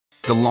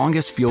The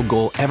longest field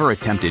goal ever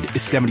attempted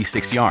is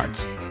 76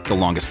 yards. The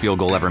longest field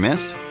goal ever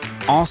missed?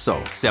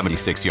 Also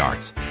 76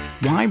 yards.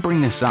 Why bring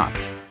this up?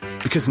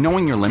 Because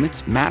knowing your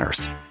limits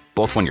matters,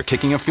 both when you're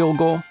kicking a field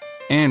goal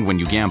and when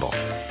you gamble.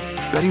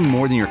 Betting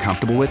more than you're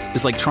comfortable with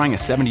is like trying a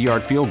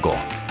 70-yard field goal.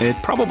 It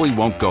probably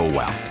won't go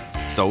well.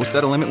 So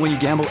set a limit when you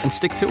gamble and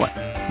stick to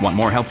it. Want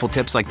more helpful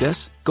tips like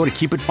this? Go to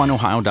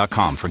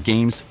keepitfunohio.com for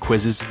games,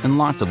 quizzes, and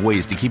lots of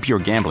ways to keep your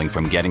gambling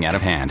from getting out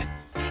of hand.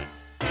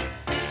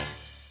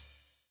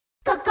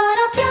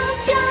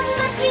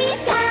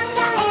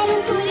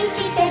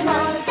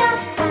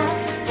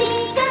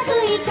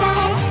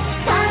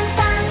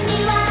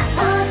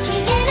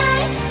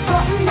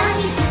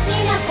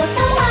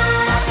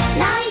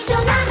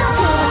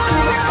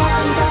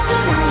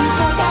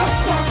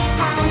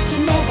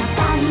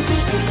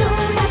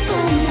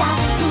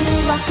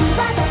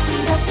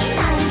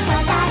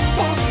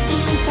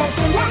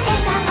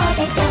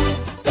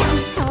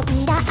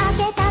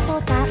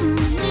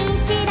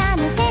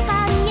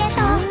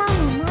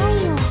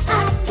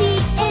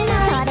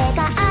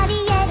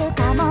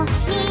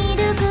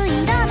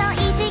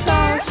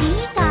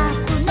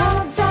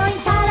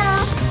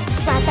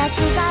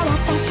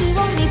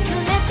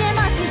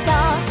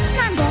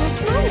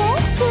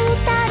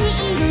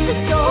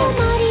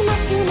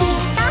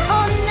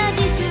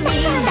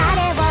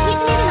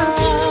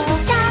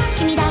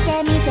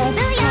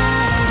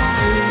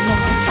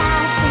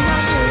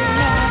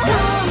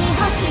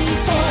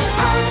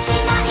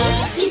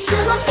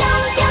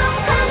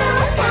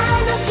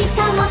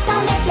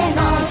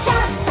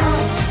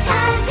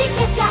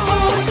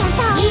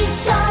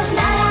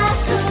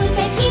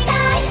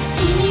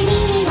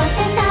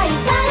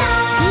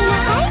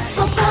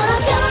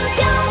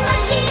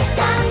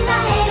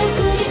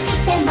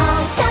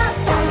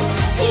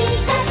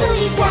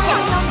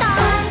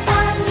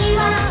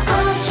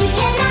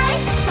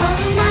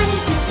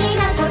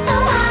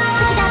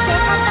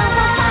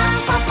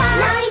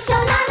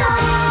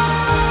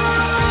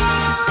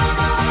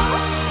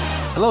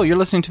 Hello, you're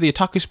listening to the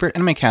Otaku Spirit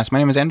Anime Cast. My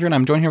name is Andrew, and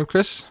I'm joined here with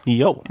Chris.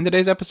 Yo. And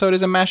today's episode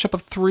is a mashup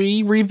of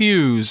 3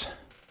 reviews.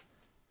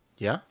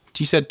 Yeah?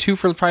 You said 2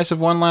 for the price of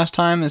 1 last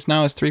time. This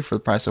now is 3 for the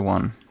price of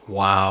 1.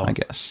 Wow. I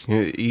guess.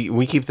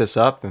 We keep this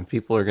up, and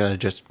people are going to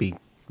just be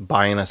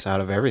buying us out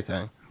of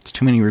everything. It's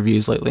too many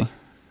reviews lately.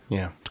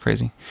 Yeah. It's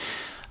crazy.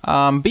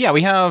 But yeah,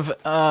 we have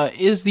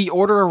Is the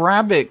Order a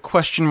Rabbit? ?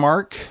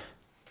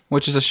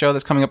 Which is a show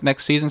that's coming up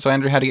next season, so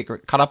Andrew had to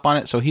get caught up on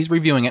it, so he's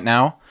reviewing it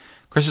now.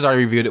 Chris has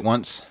already reviewed it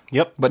once.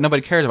 Yep. But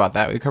nobody cares about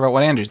that. We care about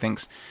what Andrew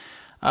thinks.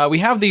 We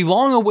have the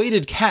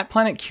long-awaited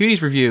Planet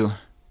Cuties review.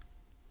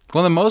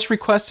 One of the most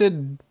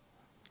requested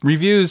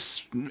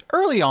reviews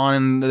early on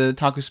in the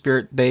Otaku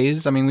Spirit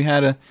days. I mean, we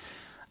had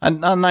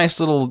a nice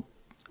little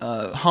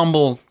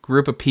humble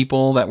group of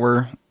people that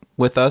were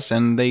with us,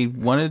 and they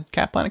wanted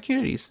Planet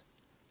Cuties.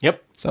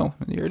 Yep. So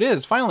here it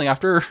is. Finally,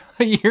 after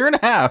a year and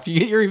a half, you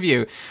get your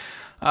review.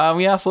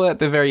 We also, at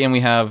the very end, we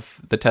have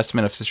the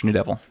Testament of Sister New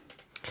Devil.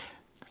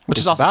 Which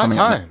is also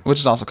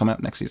coming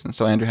up next season.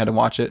 So Andrew had to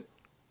watch it.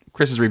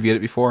 Chris has reviewed it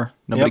before.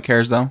 Nobody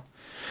cares though.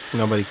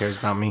 Nobody cares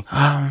about me.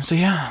 So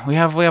yeah, we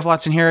have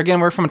lots in here.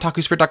 Again, we're from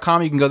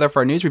otakuspirit.com. You can go there for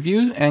our news,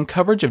 review, and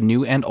coverage of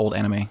new and old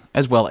anime,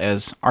 as well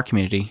as our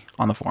community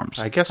on the forums.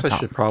 I guess I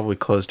should probably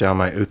close down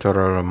my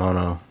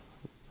Utoromono.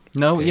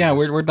 No, pages. Yeah,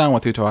 we're done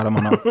with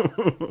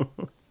Utoromono.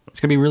 It's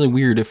gonna be really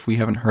weird if we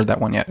haven't heard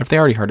that one yet. If they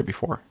already heard it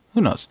before,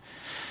 who knows?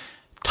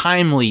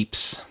 Time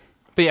leaps.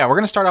 But yeah, we're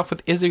gonna start off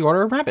with Is the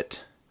Order a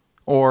Rabbit?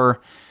 Or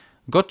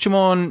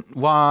Gochumon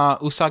wa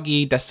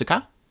Usagi desu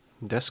ka?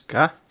 Desu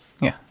ka?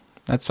 Yeah,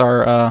 that's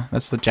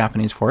the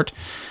Japanese for it.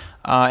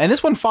 And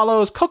this one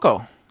follows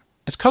Coco.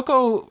 As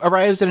Coco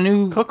arrives at a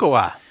new...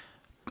 Cocoa.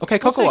 Okay,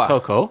 Cocoa.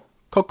 Coco.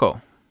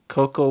 Coco.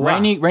 Cocoa.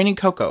 Rainy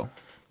Coco.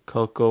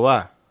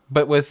 Cocoa.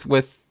 But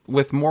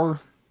with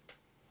more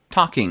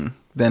talking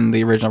than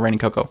the original Rainy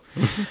Coco.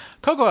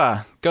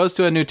 Cocoa goes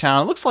to a new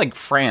town. It looks like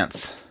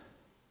France.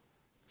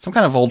 Some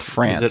kind of old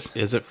France.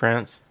 Is it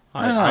France?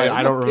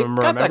 I don't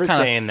remember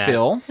saying that.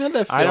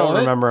 I don't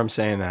remember him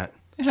saying that.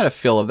 It had a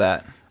feel of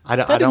that.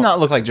 That did not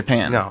look like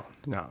Japan. No.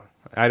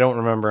 I don't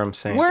remember him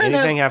saying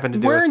anything having to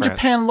do with France. Where in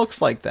Japan looks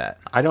like that?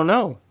 I don't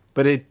know.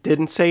 But it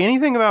didn't say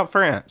anything about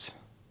France.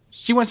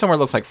 She went somewhere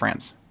that looks like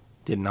France.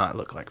 Did not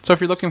look like France. So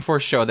if you're looking for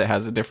a show that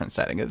has a different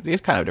setting,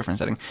 it's kind of a different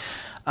setting.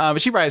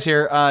 But she arrives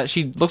here.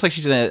 She looks like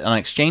she's in an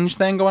exchange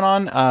thing going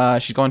on.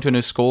 She's going to a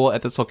new school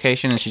at this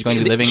location, and she's going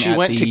to be living She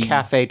went to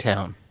Cafe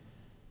Town.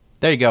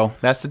 There you go.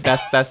 That's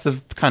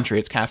the country.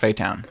 It's Cafe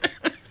Town.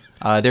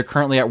 They're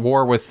currently at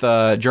war with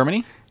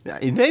Germany.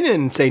 They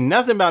didn't say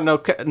nothing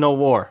about no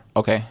war.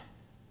 Okay.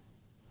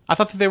 I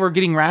thought that they were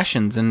getting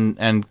rations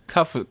and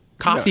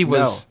coffee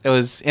was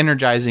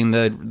energizing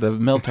the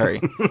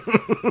military.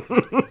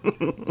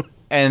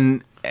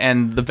 and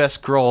the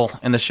best girl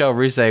in the show,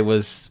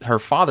 Rise, her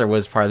father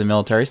was part of the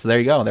military. So there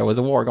you go. There was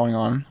a war going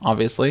on,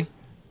 obviously.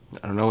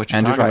 I don't know what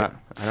you're talking about.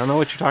 I don't know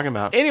what you're talking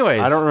about.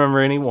 Anyways, I don't remember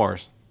any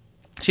wars.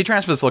 She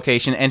transfers this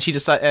location, and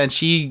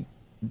she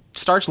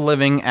starts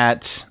living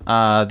at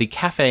the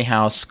cafe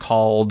house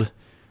called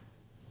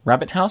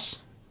Rabbit House.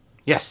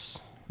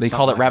 Yes. They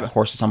called it Rabbit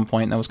Horse at some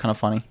point. And that was kind of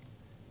funny.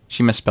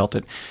 She misspelt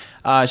it.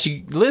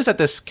 She lives at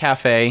this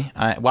cafe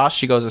while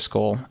she goes to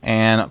school,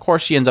 and of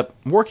course she ends up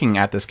working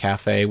at this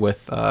cafe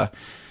with what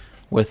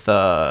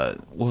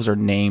was her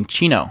name?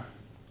 Chino.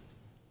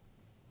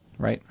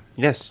 Right?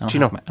 Yes, I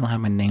don't have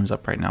my names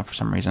up right now for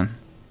some reason.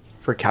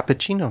 For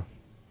cappuccino.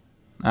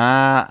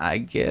 I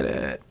get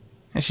it.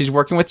 And she's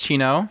working with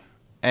Chino,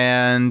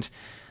 and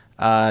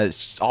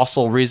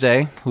also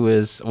Rize, who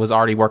was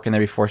already working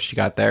there before she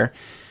got there,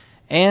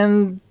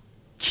 and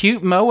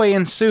cute Moe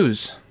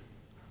ensues.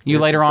 You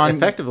later on,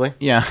 effectively,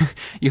 yeah.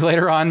 You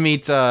later on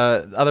meet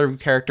other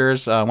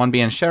characters. One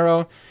being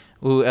Shero,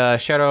 who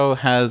Shero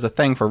has a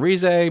thing for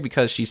Rize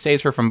because she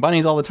saves her from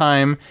bunnies all the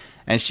time,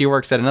 and she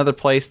works at another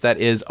place that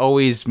is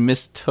always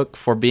mistook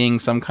for being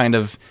some kind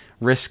of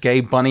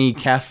risque bunny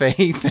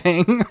cafe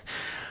thing.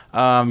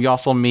 You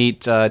also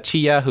meet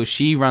Chia, who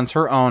she runs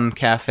her own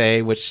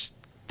cafe, which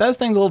does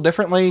things a little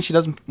differently. She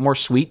does more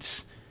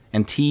sweets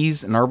and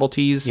teas and herbal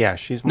teas. Yeah,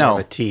 she's more of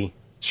a tea.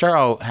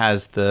 Shero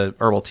has the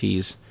herbal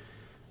teas.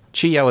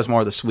 Chia is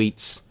more of the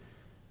sweets.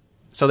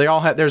 So they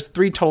all have, there's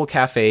 3 total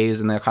cafes,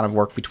 and they'll kind of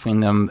work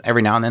between them.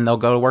 Every now and then they'll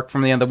go to work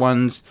from the other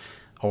ones,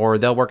 or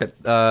they'll work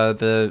at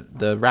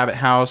the Rabbit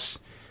House.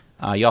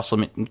 You also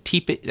meet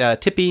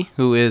Tippy,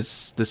 who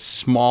is this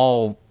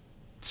small,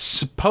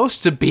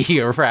 supposed to be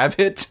a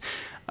rabbit,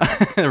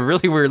 a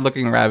really weird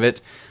looking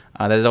rabbit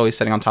that is always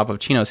sitting on top of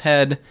Chino's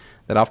head,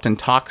 that often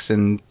talks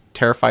and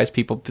terrifies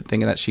people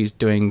thinking that she's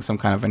doing some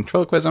kind of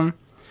ventriloquism.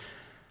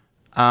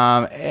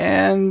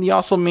 And you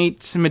also meet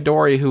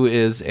Midori, who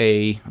is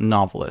a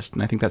novelist,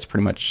 and I think that's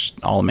pretty much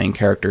all the main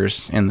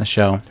characters in the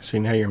show. See,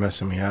 now you're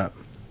messing me up.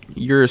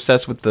 You're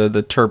obsessed with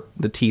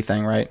the tea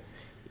thing, right?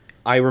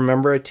 I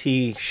remember a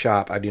tea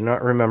shop. I do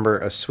not remember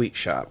a sweet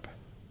shop.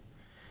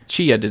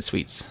 Chia did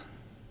sweets.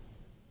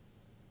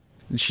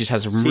 She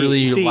has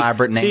really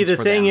elaborate names.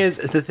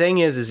 The thing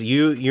is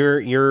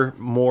you're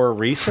more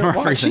recent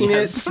watching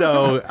it,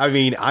 so I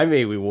mean, I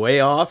may be way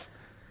off.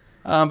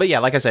 But yeah,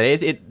 like I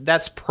said,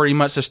 that's pretty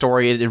much the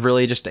story. It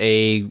really just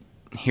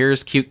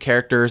here's cute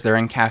characters. They're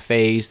in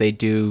cafes. They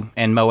do,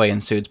 and Moe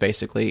ensues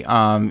basically.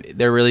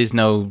 There really is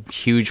no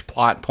huge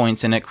plot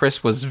points in it.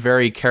 Chris was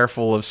very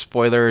careful of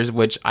spoilers,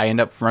 which I end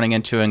up running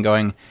into and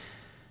going,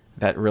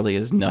 that really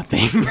is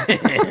nothing.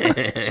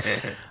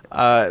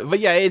 But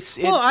yeah, it's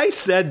well, I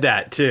said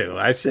that too.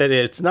 I said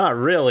it's not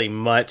really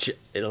much.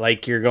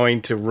 Like you're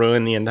going to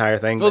ruin the entire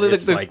thing. Well,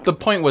 the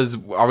point was,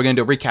 are we going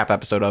to do a recap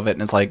episode of it?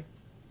 And it's like,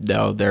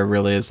 no, there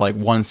really is like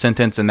one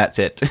sentence and that's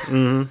it.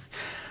 Mm-hmm.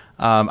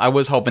 I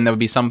was hoping there would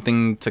be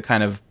something to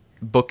kind of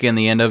book in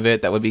the end of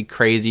it that would be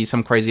crazy,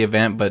 some crazy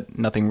event, but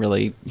nothing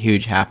really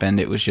huge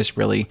happened. It was just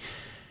really,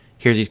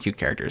 here's these cute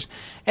characters.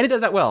 And it does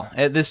that well.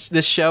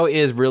 This show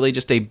is really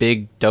just a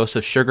big dose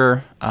of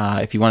sugar.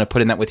 If you want to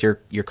put in that with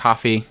your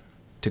coffee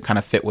to kind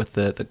of fit with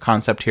the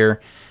concept here.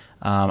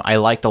 I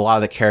liked a lot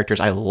of the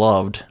characters. I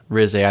loved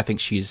Rize. I think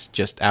she's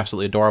just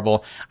absolutely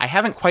adorable. I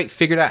haven't quite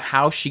figured out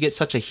how she gets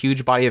such a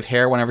huge body of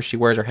hair whenever she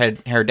wears her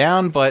hair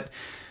down, but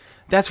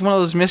that's one of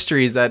those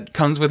mysteries that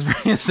comes with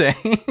Rize.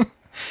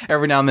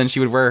 Every now and then she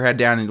would wear her head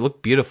down and it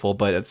looked beautiful,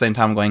 but at the same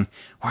time I'm going,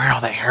 where did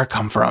all that hair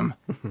come from?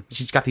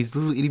 She's got these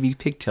little itty bitty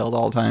pigtails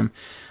all the time.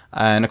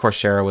 And of course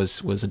Shara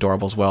was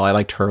adorable as well. I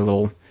liked her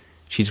little,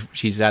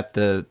 she's at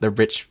the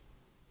rich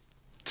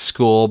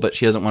school, but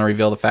she doesn't want to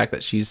reveal the fact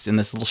that she's in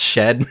this little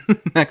shed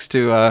next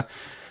to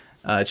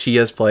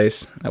Chia's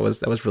place. That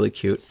was really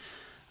cute.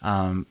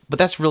 But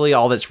that's really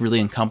all that's really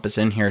encompassed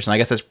in here. So I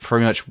guess that's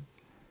pretty much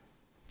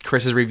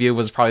Chris's review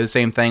was probably the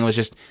same thing. It was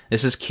just,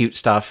 this is cute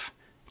stuff,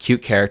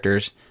 cute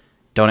characters.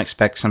 Don't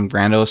expect some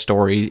grandiose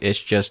story.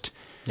 It's just,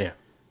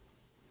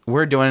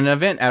 we're doing an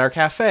event at our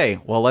cafe.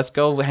 Well, let's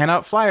go hand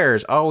out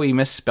flyers. Oh, we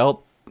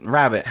misspelt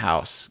Rabbit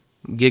House.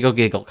 Giggle,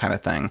 giggle kind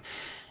of thing.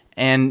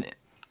 And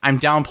I'm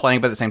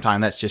downplaying, but at the same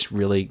time, that's just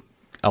really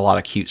a lot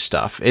of cute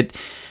stuff.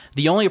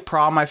 The only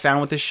problem I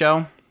found with this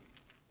show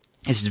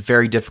is it's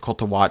very difficult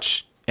to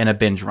watch in a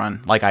binge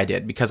run like I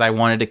did, because I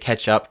wanted to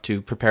catch up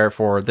to prepare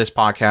for this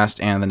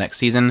podcast and the next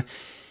season.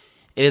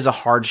 It is a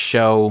hard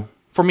show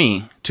for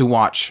me to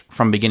watch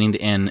from beginning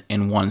to end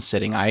in one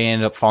sitting. I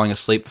ended up falling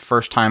asleep the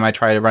first time I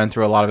tried to run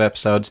through a lot of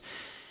episodes,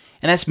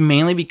 and that's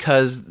mainly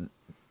because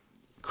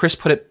Chris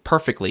put it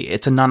perfectly.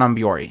 It's a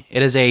non-ambiori.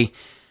 It is a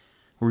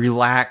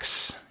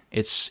relax.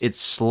 It's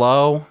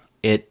slow.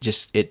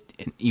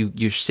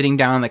 You're sitting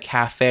down in the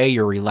cafe,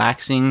 you're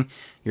relaxing,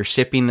 you're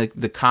sipping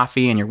the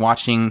coffee, and you're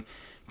watching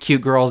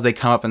cute girls. They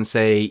come up and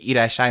say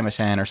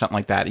 "Irashaimashien" or something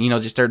like that. You know,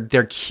 just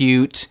they're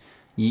cute.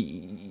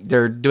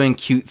 They're doing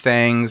cute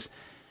things,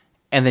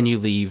 and then you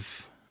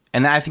leave.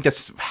 And I think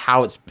that's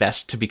how it's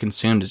best to be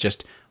consumed, is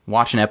just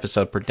watch an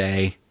episode per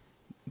day,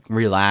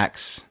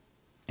 relax,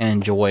 and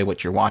enjoy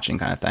what you're watching,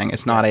 kind of thing.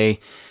 It's not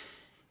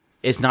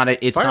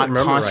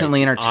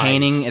constantly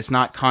entertaining. It's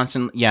not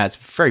constant. Yeah, it's a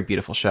very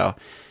beautiful show.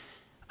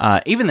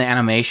 Even the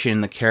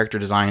animation, the character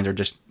designs are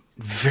just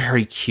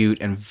very cute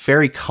and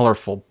very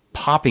colorful,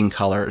 popping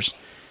colors.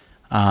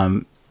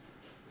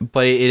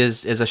 but it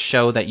is a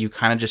show that you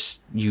kind of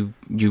just you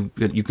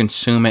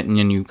consume it and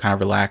then you kind of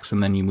relax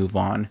and then you move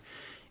on.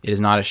 It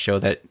is not a show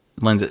that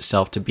lends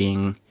itself to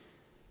being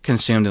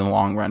consumed in the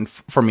long run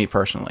for me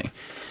personally.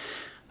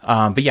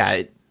 But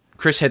yeah,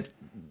 Chris hit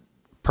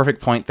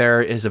perfect point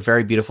there. It is a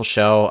very beautiful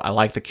show. I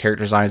like the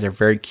character designs. They're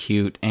very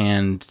cute,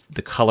 and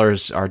the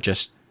colors are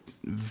just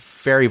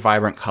very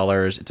vibrant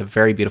colors. It's a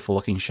very beautiful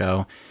looking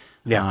show.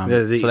 Yeah,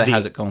 so that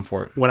has it going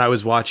for it. When I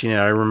was watching it,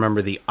 I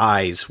remember the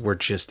eyes were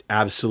just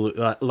absolute,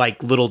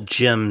 like little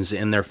gems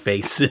in their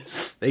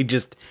faces. They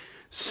just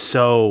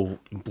so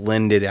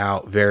blended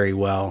out very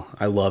well.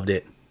 I loved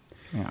it.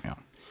 Yeah.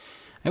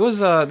 It was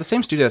the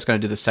same studio that's going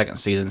to do the second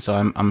season,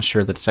 so I'm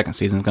sure that the second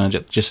season is going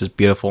to be just as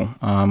beautiful.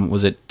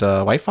 Was it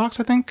White Fox,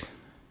 I think?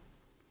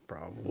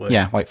 Probably.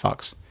 Yeah, White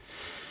Fox.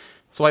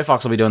 So White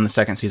Fox will be doing the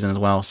second season as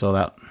well,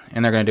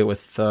 and they're going to do it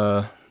with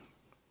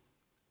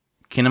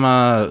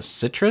Kinema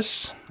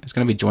Citrus is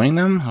going to be joining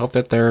them. I hope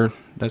that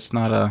that's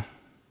not a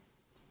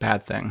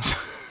bad thing.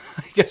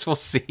 I guess we'll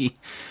see.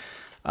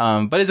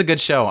 But it's a good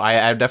show.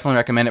 I definitely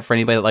recommend it for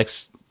anybody that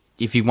likes,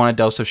 if you want a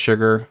dose of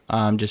sugar,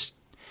 just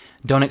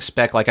don't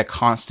expect like a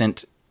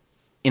constant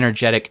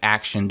energetic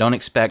action. Don't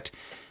expect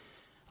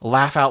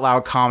laugh out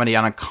loud comedy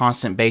on a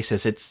constant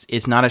basis.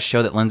 It's not a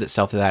show that lends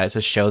itself to that. It's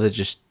a show that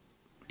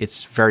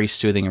it's very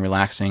soothing and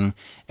relaxing.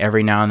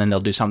 Every now and then they'll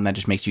do something that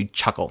just makes you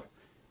chuckle.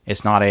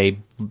 It's not a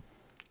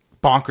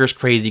bonkers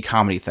crazy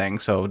comedy thing,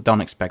 so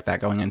don't expect that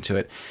going into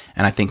it,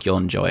 and I think you'll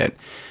enjoy it.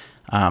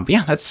 But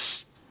yeah,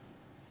 that's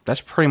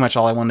pretty much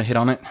all I wanted to hit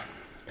on it.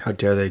 How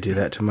dare they do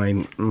that to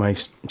my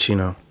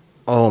Chino?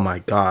 Oh my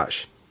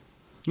gosh.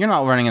 You're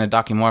not running into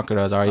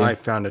Dakimakuras, are you? I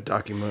found a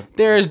Dakimakura.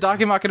 There's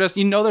Dakimakuras.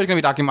 You know there's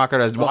going to be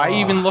Dakimakuras. Why are you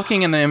even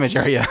looking in the image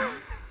area?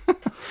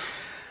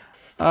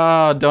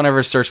 Don't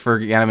ever search for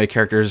anime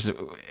characters.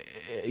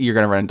 You're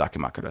going to run into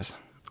Dakimakuras.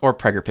 Or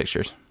Prager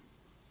pictures.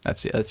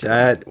 That's it.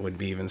 That would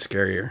be even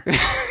scarier.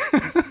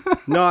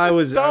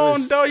 No,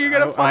 Don't, you're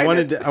going to find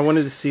it. I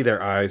wanted to see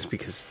their eyes,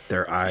 because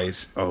their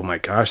eyes, oh my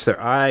gosh,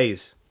 their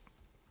eyes.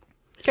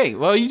 Okay,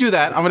 well, you do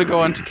that. I'm going to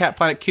go on to Cat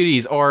Planet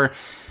Cuties, or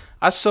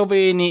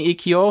Asobi ni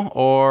Ikyo,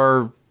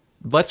 or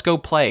Let's Go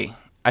Play.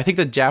 I think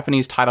the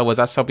Japanese title was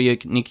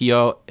Asobi ni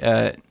Ikyo,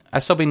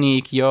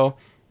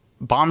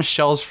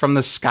 Bombshells from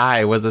the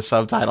Sky was the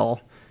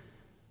subtitle,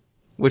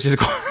 which is,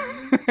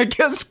 I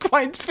guess,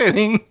 quite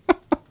fitting.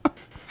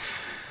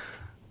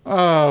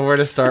 Oh, where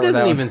to start with that?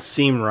 It doesn't even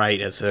seem right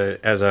as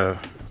a.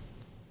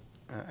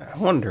 I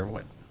wonder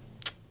what.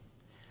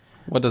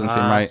 What doesn't seem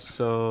right?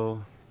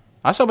 So,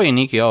 Asobi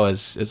ni Ikyo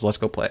is Let's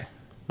Go Play.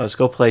 Let's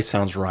Go Play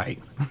sounds right.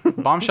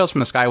 Bombshells from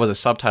the Sky was a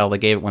subtitle they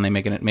gave it when they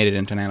made it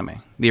into an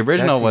anime. The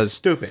original was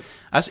stupid.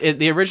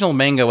 The original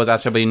manga was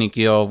Asobi ni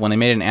Ikyo. When they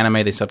made it an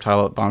anime, they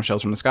subtitled it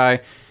Bombshells from the Sky.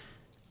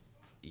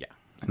 Yeah,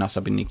 and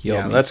Asobi ni Ikyo.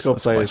 Yeah, Let's Go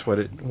Play is what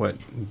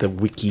the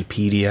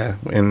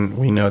Wikipedia, and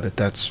we know that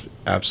that's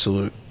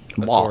absolute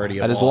authority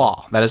law. of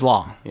law. That is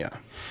law. Yeah.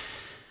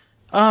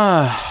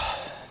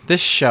 This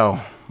show,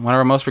 one of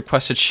our most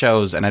requested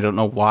shows, and I don't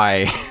know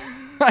why.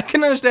 I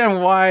can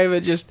understand why,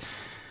 but just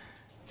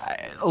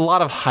a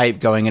lot of hype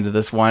going into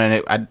this one,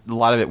 and a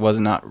lot of it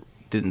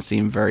didn't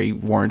seem very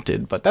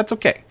warranted, but that's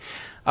okay.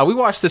 We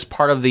watched this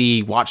part of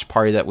the watch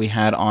party that we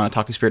had on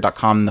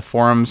otakuspirit.com in the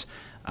forums,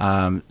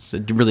 so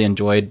really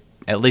enjoyed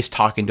at least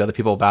talking to other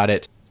people about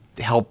it,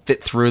 help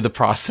it through the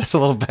process a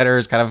little better,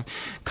 is kind of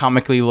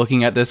comically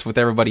looking at this with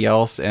everybody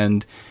else,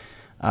 and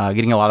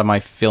getting a lot of my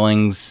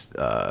feelings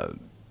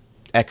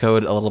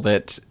echoed a little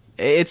bit.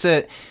 It's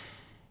a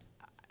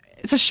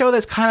show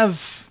that's kind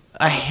of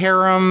a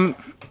harem.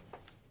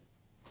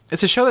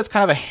 It's a show that's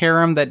kind of a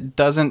harem that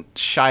doesn't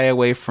shy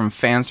away from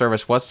fan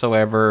service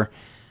whatsoever.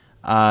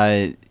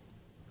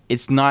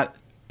 It's not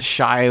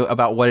shy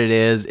about what it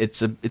is.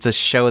 It's a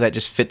show that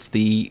just fits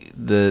the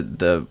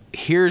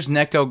here's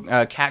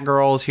Neko cat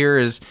girls.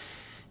 Here's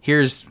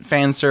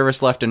fan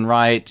service left and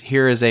right.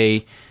 Here is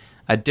a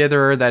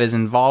ditherer that is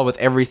involved with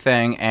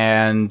everything,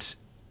 and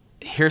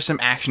here's some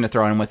action to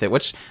throw in with it.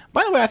 Which,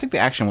 by the way, I think the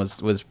action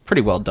was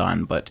pretty well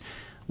done, but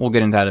we'll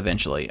get into that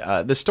eventually.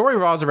 The story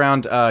revolves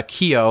around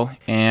Kyo,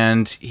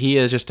 and he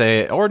is just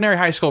a ordinary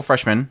high school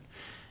freshman.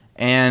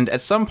 And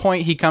at some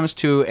point, he comes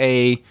to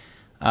a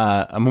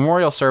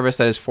memorial service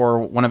that is for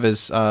one of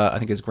his, I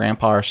think his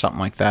grandpa or something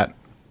like that.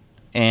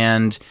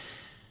 And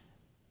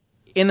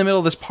in the middle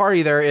of this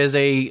party, there is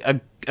a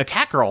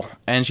cat girl,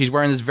 and she's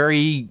wearing this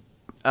very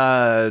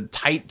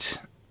tight,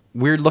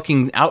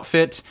 weird-looking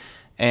outfit,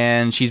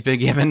 and she's been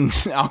given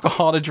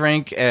alcohol to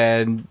drink,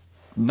 and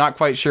not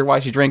quite sure why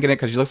she's drinking it,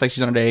 because she looks like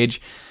she's underage.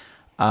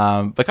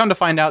 But come to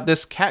find out,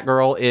 this cat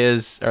girl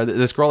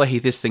this girl that he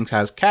thinks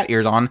has cat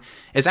ears on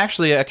is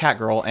actually a cat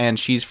girl, and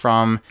she's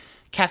from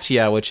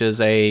Katsuya, which is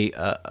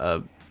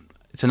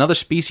it's another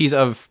species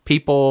of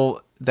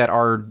people that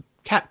are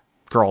cat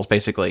girls,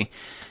 basically.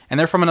 And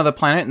they're from another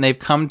planet,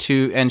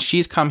 and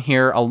she's come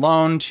here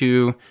alone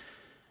to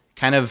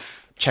kind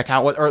of check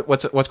out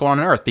what's going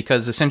on Earth,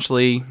 because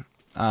essentially,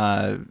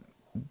 I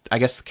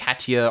guess the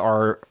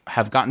Katsuya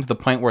have gotten to the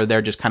point where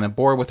they're just kind of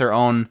bored with their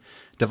own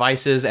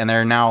devices, and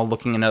they're now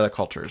looking into other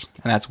cultures.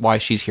 And that's why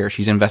she's here.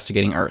 She's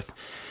investigating Earth.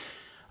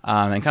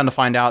 And come to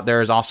find out,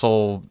 there's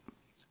also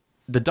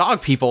the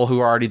dog people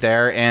who are already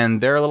there, and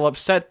they're a little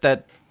upset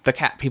that the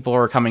cat people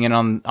are coming in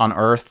on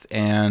Earth.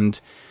 And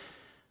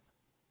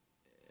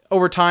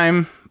over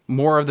time,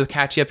 more of the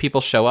Katia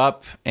people show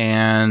up,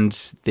 and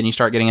then you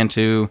start getting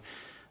into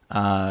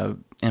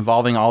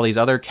involving all these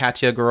other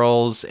Katia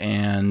girls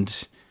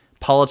and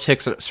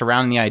politics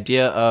surrounding the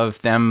idea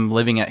of them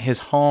living at his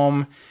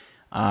home.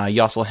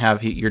 You also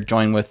have, you're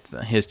joined with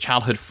his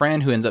childhood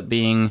friend who ends up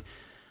being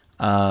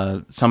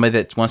somebody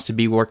that wants to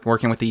be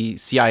working with the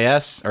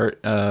CIS, or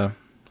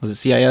was it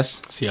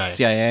CIS?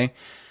 CIA.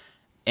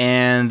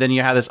 And then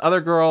you have this other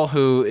girl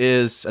who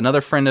is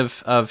another friend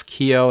of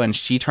Kyo, and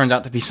she turns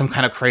out to be some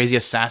kind of crazy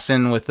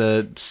assassin with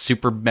a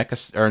super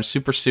mecha or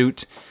super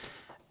suit.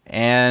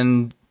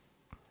 And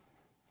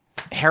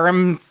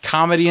harem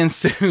comedy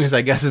ensues,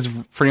 I guess, is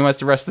pretty much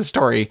the rest of the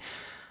story.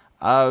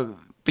 But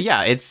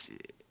yeah,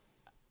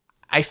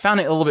 I found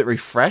it a little bit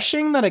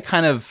refreshing that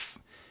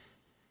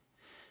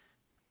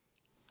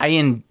I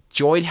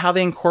enjoyed how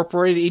they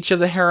incorporated each of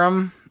the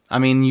harem. I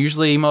mean,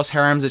 usually most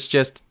harems, it's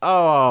just,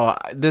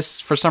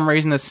 this, for some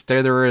reason, this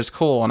there is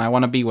cool and I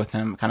want to be with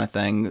him kind of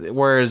thing.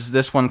 Whereas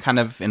this one kind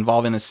of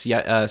involving the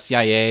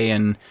CIA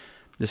and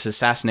this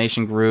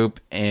assassination group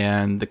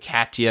and the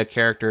Katia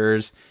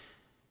characters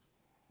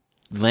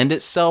lend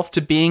itself to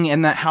being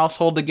in that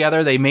household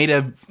together. They made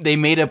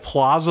a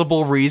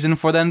plausible reason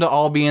for them to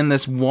all be in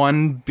this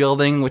one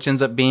building, which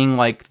ends up being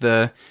like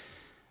the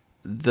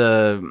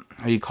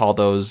how do you call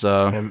those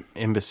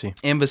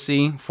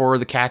embassy for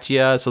the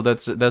Katia, so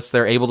that's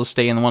they're able to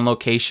stay in one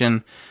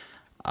location,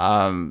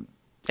 and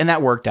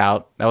that worked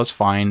out. That was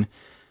fine.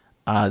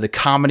 The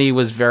comedy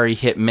was very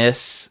hit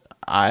miss.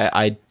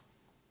 A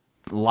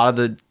lot of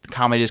the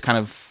comedy just kind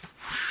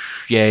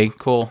of yay,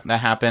 cool, that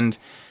happened.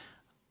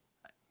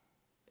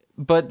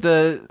 But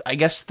I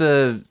guess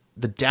the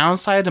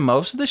downside to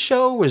most of the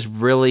show was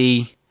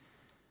really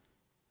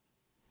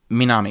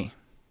Minami,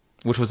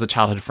 which was the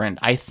childhood friend.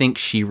 I think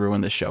she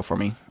ruined the show for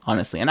me,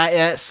 honestly. And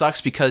it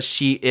sucks because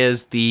she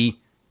is the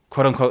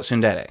quote-unquote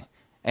tsundere.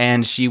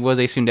 And she was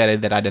a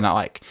tsundere that I did not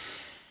like.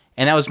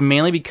 And that was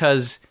mainly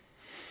because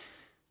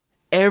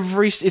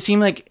it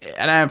seemed like,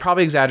 and I'm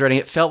probably exaggerating,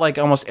 it felt like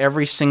almost at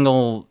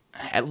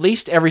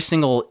least every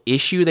single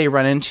issue they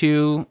run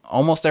into,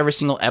 almost every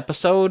single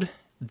episode,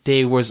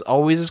 there was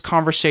always this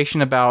conversation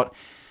about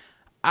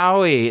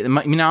Aoi.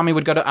 Minami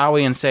would go to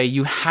Aoi and say,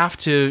 you have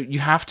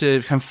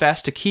to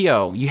confess to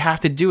Kyo. You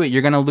have to do it.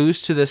 You're going to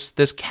lose to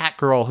this cat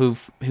girl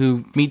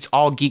who meets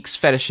all geeks'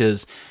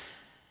 fetishes.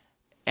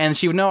 And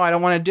she would, no, I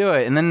don't want to do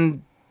it. And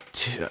then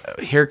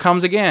here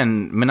comes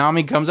again.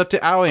 Minami comes up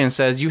to Aoi and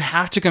says, you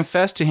have to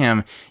confess to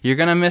him. You're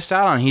going to miss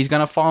out on it. He's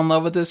going to fall in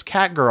love with this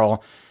cat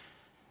girl.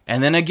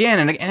 And then again,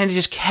 and it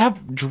just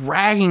kept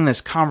dragging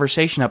this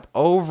conversation up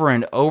over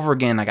and over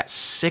again. I got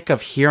sick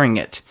of hearing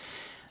it.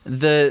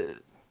 This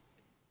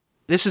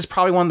is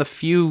probably one of the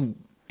few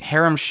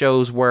harem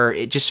shows where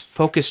it just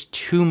focused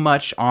too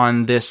much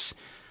on this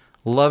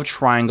love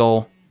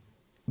triangle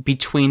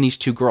between these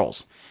two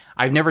girls.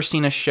 I've never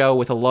seen a show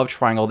with a love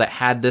triangle that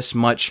had this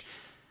much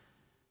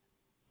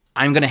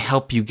I'm going to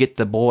help you get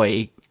the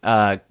boy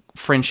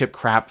friendship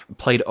crap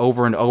played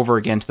over and over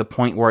again to the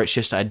point where it's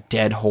just a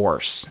dead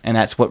horse. And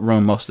that's what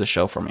ruined most of the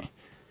show for me.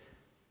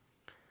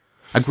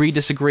 Agree,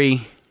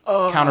 disagree,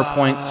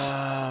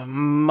 counterpoints?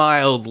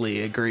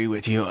 Mildly agree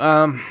with you.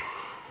 I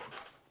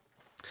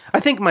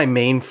think my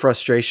main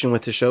frustration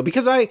with the show,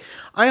 because I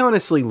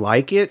honestly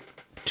like it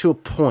to a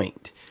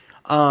point.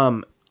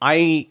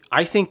 I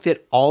think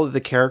that all of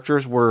the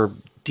characters were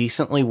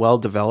decently well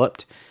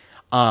developed.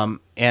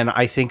 And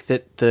I think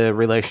that the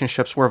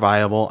relationships were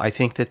viable. I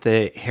think that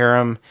the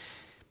harem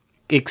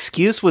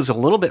excuse was a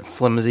little bit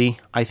flimsy.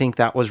 I think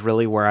that was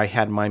really where I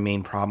had my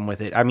main problem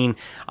with it. I mean,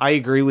 I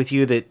agree with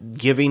you that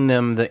giving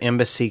them the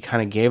embassy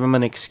kind of gave them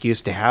an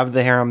excuse to have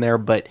the harem there,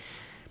 but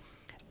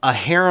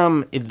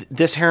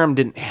this harem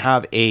didn't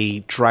have a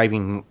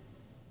driving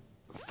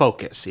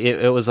focus.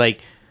 It was like,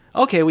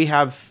 okay, we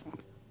have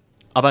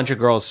a bunch of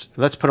girls,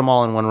 let's put them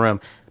all in one room.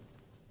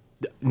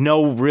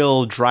 No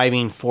real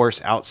driving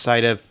force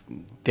outside of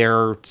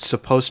they're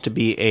supposed to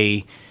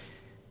be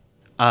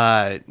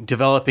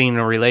developing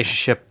a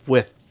relationship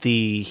with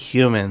the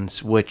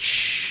humans,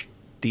 which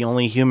the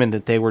only human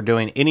that they were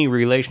doing any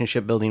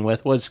relationship building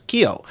with was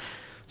Kyo.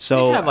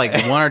 So they had like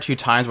one or two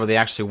times where they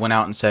actually went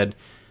out and said,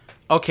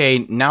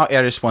 okay, now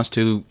Eris wants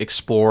to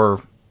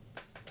explore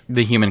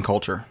the human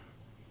culture.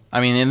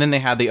 I mean, and then they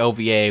had the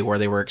OVA where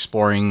they were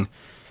exploring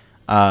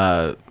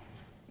how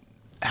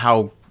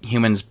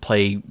humans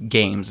play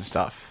games and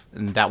stuff.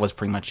 And that was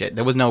pretty much it.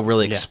 There was no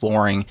really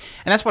exploring.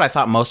 And that's what I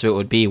thought most of it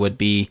would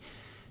be,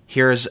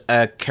 here's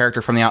a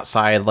character from the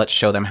outside, let's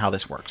show them how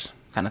this works,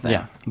 kind of thing.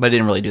 Yeah. But it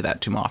didn't really do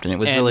that too often. It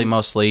was really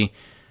mostly,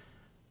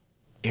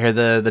 here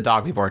the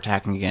dog people are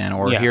attacking again,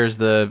 or here's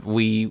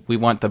we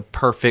want the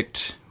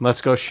perfect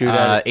let's go shoot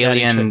at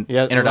alien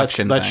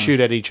introduction. Let's shoot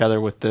at each other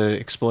with the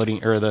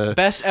exploding, or the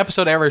best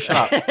episode ever. Shut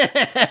up.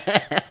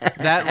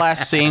 That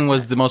last scene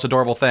was the most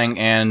adorable thing,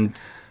 and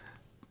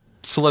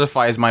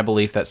solidifies my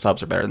belief that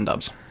subs are better than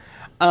dubs.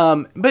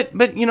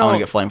 But you know, I want to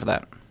get flamed for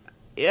that.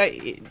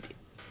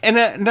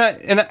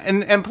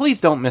 And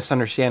please don't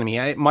misunderstand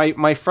me.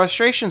 My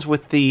frustrations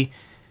with this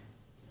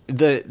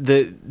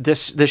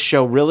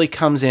show really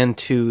comes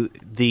into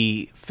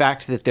the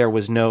fact that there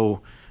was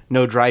no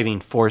driving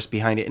force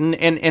behind it,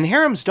 and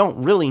harems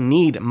don't really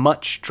need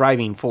much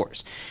driving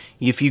force.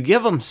 If you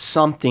give them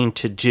something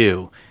to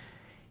do,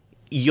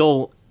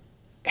 you'll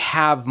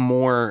have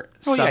more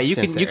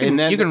substance. You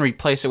can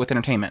replace it with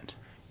entertainment.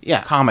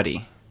 Yeah,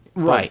 comedy.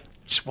 Right.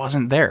 It just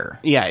wasn't there.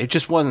 Yeah, it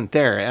just wasn't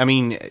there. I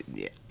mean,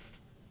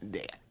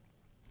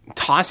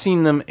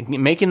 tossing them,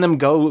 making them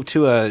go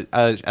to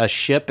a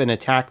ship and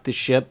attack the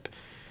ship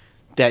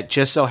that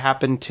just so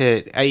happened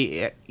to...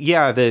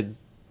 the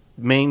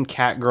main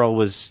cat girl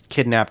was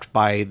kidnapped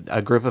by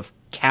a group of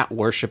cat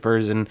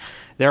worshippers, and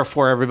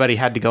therefore everybody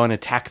had to go and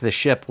attack the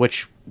ship,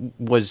 which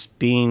was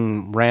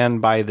being ran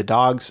by the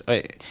dogs.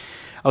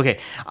 Okay.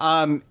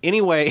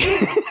 Anyway...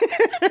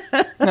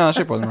 No, the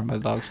ship wasn't run by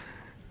the dogs.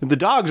 The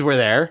dogs were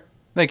there.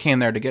 They came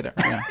there to get it.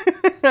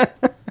 Yeah.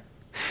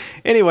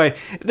 Anyway,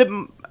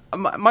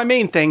 my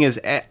main thing is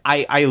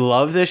I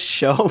love this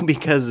show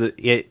because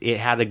it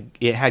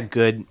had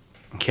good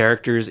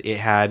characters. It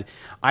had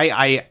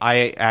I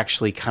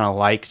actually kind of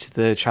liked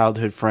the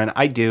childhood friend.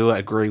 I do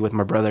agree with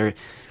my brother.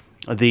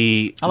 I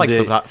like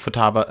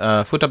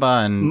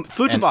Futaba and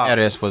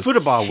Eris was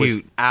Futaba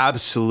cute. Was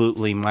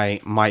absolutely my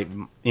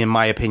in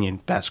my opinion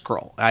best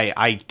girl.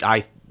 I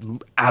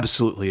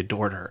absolutely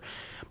adored her.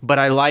 But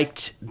I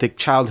liked the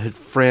childhood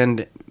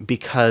friend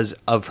because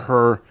of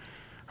her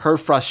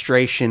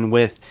frustration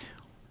with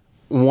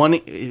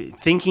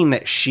thinking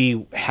that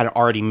she had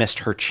already missed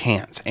her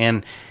chance,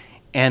 and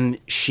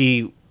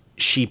she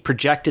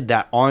projected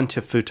that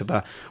onto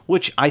Futaba,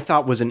 which I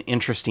thought was an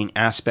interesting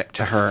aspect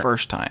to her.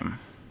 First time,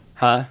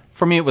 huh?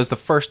 For me, it was the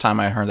first time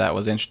I heard that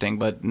was interesting,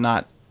 but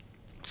not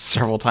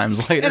several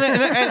times later.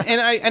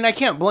 and I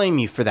can't blame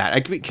you for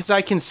that, because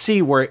I can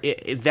see where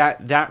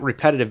that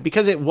repetitive,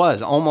 because it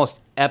was almost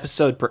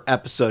episode per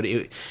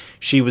episode.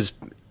 She was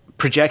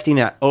projecting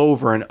that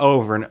over and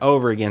over and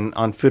over again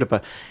on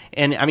Futaba.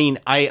 And I mean,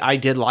 I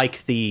did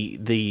like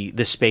the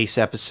space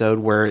episode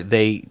where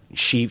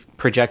she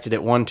projected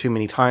it one too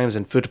many times,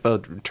 and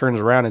Futaba turns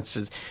around and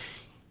says,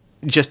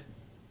 "Just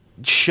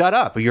shut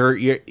up!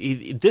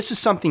 This is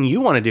something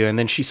you want to do." And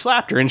then she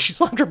slapped her, and she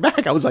slapped her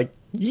back. I was like,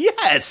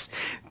 yes,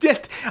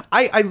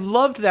 I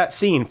loved that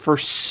scene for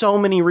so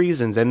many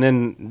reasons. And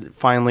then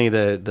finally,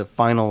 the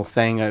final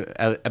thing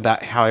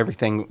about how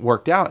everything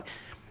worked out,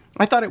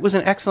 I thought it was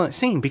an excellent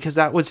scene because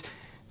that was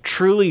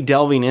truly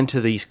delving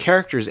into these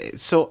characters.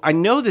 So I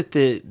know that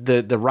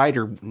the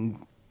writer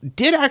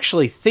did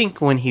actually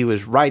think when he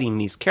was writing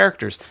these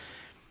characters.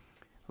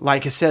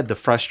 Like I said, the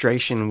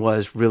frustration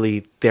was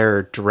really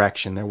their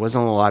direction. There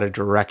wasn't a lot of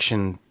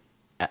direction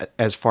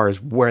as far as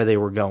where they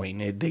were going.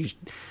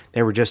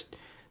 They were just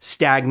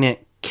stagnant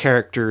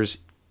characters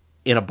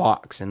in a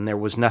box, and there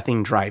was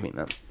nothing driving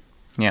them.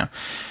 Yeah.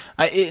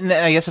 I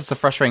guess it's the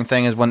frustrating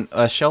thing is when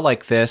a show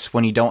like this,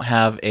 when you don't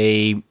have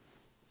a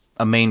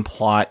main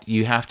plot,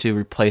 you have to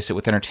replace it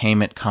with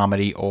entertainment,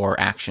 comedy, or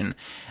action.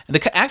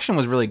 The action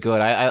was really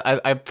good.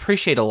 I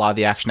appreciate a lot of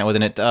the action that was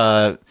in it.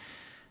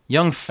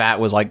 Young Fat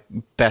was like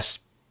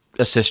best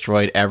assist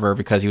droid ever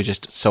because he was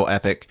just so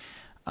epic.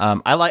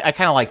 I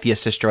kind of like the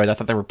assist droids. I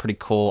thought they were pretty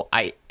cool.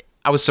 I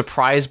was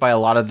surprised by a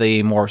lot of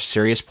the more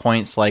serious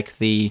points, like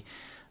when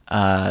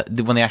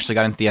they actually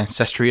got into the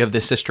ancestry of the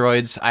assist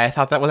droids. I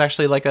thought that was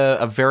actually like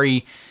a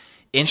very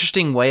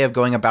interesting way of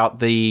going about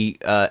the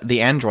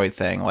android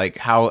thing, like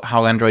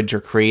how androids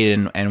are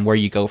created and where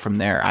you go from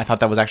there. I thought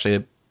that was actually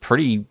a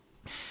pretty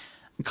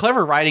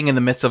clever writing in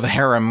the midst of a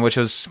harem, which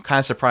was kind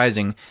of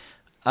surprising.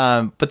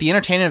 But the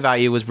entertainment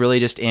value was really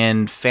just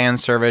in fan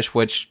service,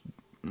 which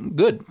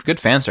good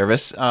fan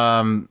service.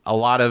 A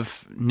lot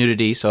of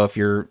nudity. So if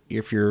you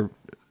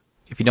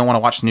don't want to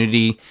watch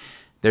nudity,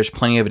 there's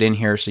plenty of it in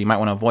here, so you might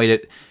want to avoid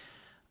it.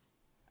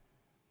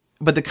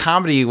 But the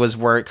comedy was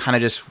where it kind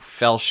of just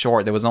fell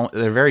short. There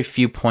were very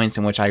few points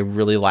in which I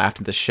really laughed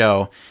at the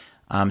show.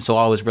 So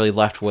all I was really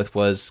left with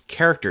was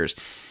characters.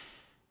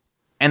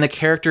 And the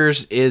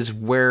characters is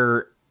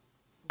where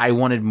I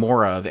wanted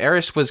more of.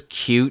 Eris was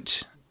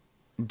cute.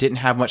 Didn't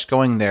have much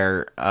going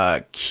there.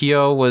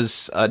 Kyo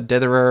was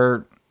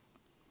Ditherer,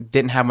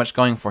 didn't have much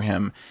going for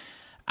him.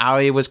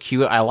 Aoi was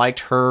cute. I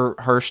liked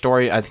her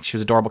story. I think she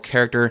was an adorable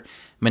character.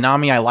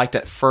 Minami I liked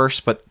at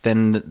first, but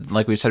then,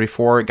 like we said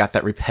before, it got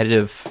that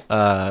repetitive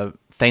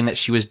thing that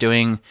she was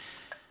doing.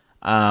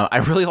 I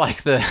really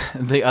like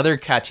the other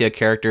Katia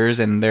characters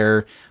and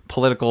their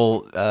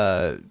political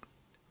the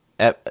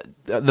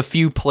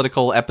few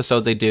political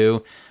episodes they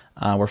do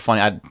were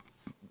funny.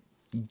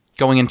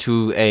 Going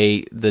into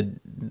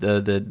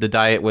the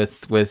diet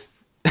with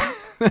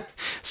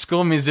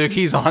school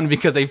Mizuki's on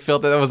because they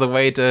felt that was a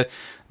way to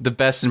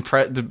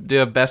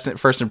do a best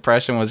first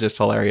impression was just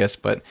hilarious.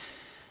 But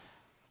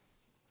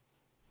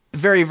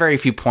very, very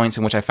few points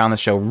in which I found the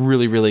show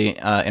really, really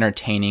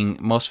entertaining.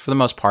 For the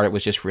most part, it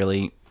was just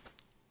really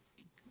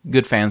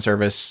good fan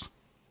service,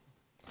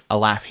 a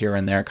laugh here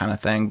and there kind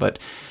of thing, but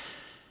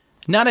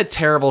not a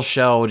terrible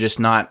show, just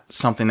not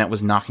something that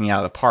was knocking it out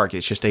of the park.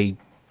 It's just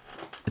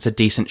it's a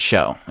decent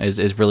show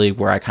is really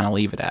where I kind of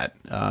leave it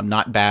at.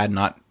 Not bad,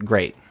 not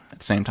great at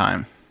the same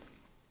time.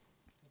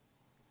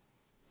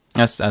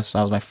 That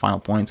was my final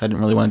points. I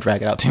didn't really want to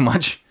drag it out too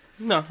much.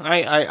 No,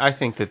 I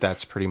think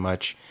that's pretty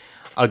much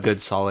a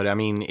good solid. I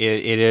mean, it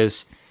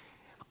is.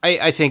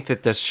 I think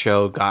that this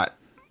show got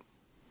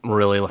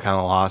really kind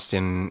of lost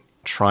in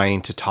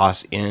trying to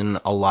toss in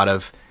a lot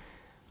of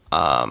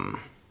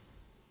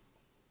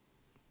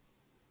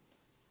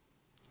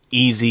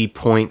easy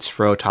points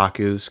for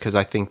otakus, because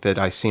I think that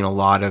I've seen a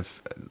lot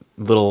of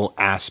little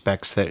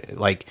aspects that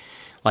like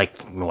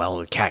well,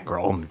 the cat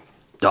girl,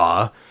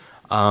 duh.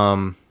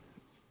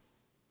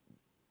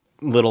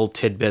 Little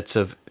tidbits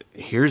of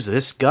here's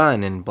this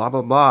gun and blah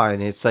blah blah,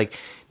 and it's like,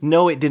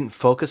 no, it didn't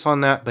focus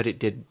on that, but it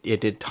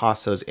did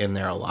toss those in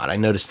there a lot. I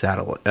noticed that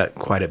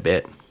quite a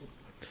bit.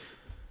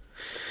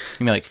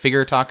 You mean like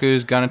figure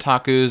otakus, gun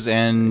otakus,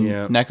 and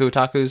neku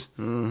otakus?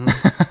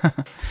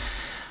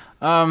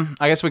 Mm-hmm.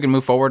 I guess we can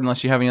move forward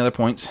unless you have any other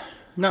points.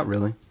 Not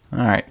really. All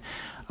right.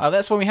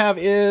 That's what we have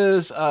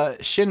is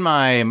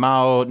Shinmai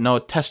Mao no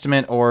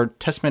Testament, or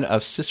Testament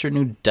of Sister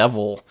New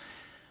Devil.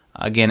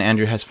 Again,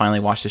 Andrew has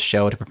finally watched the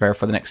show to prepare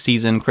for the next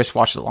season. Chris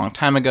watched it a long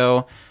time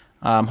ago.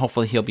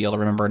 Hopefully he'll be able to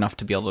remember enough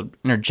to be able to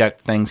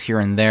interject things here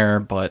and there,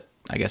 but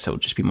I guess it will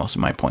just be most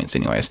of my points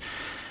anyways.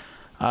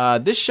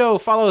 This show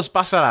follows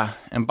Basara,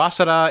 and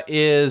Basara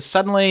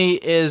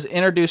is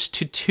introduced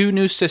to two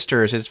new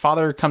sisters. His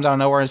father comes out of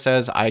nowhere and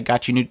says, "I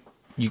got you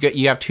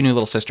have two new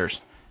little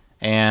sisters,"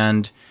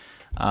 and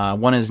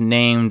one is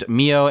named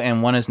Mio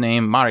and one is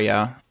named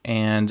Maria.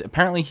 And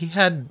apparently he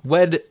had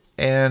wed,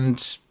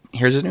 and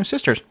here's his new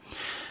sisters.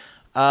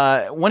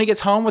 When he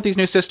gets home with these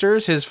new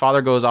sisters, his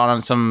father goes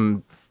on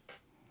some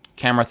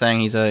camera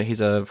thing. He's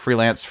a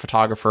freelance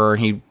photographer,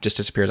 and he just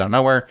disappears out of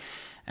nowhere.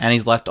 And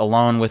he's left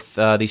alone with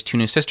these two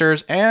new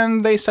sisters,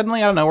 and they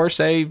suddenly out of nowhere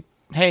say,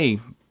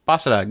 "Hey,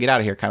 Basara, get out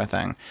of here," kind of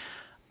thing.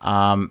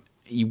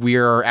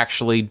 We're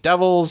actually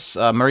devils.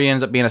 Maria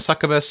ends up being a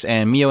succubus,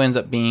 and Mio ends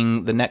up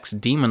being the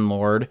next demon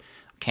lord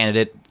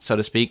candidate, so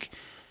to speak.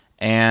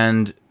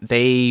 And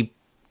they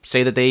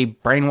say that they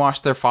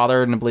brainwashed their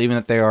father into believing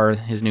that they are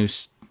his new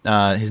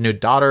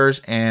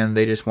daughters, and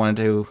they just wanted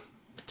to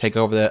take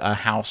over the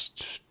house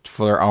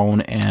for their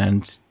own,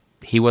 and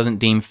he wasn't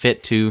deemed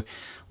fit to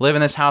live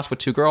in this house with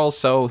two girls,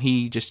 so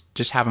he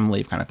just have him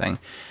leave, kind of thing.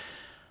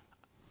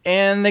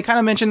 And they kind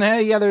of mention,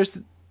 hey, yeah, there's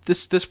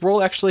this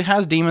world actually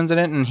has demons in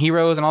it and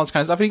heroes and all this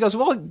kind of stuff. And he goes,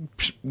 well,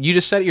 you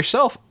just said it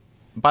yourself.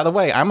 By the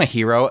way, I'm a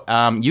hero.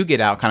 You get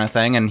out, kind of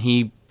thing. And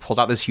he pulls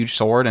out this huge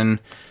sword and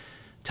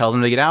tells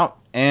him to get out.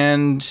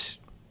 And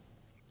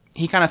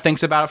he kind of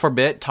thinks about it for a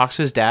bit, talks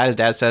to his dad. His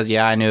dad says,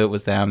 yeah, I knew it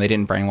was them. They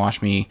didn't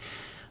brainwash me.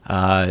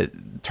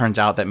 Turns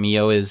out that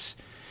Mio is...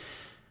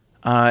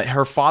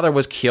 her father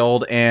was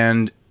killed,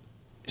 and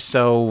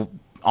so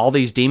all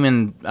these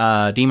demons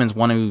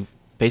want to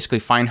basically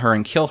find her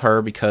and kill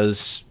her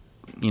because,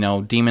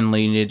 demon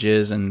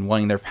lineages and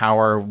wanting their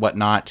power,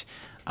 whatnot.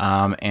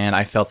 And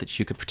I felt that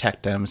you could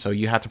protect them, so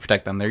you have to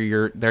protect them.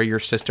 They're your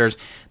sisters.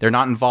 They're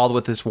not involved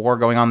with this war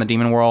going on in the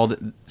demon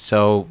world,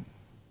 so,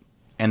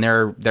 and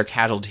they're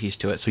casualties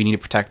to it, so you need to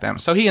protect them.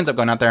 So he ends up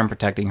going out there and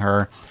protecting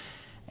her,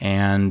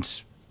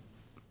 and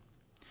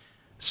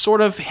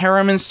sort of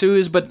harem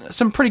ensues, but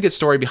some pretty good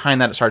story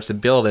behind that. It starts to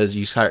build as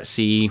you start to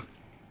see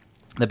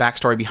the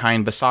backstory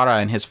behind Basara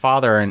and his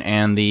father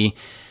and the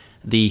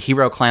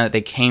hero clan that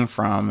they came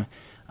from.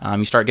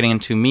 You start getting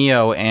into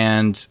Mio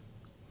and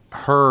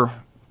her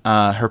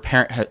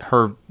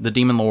parent, the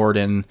demon lord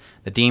and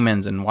the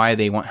demons and why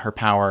they want her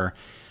power.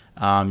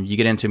 You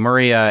get into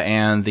Maria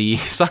and the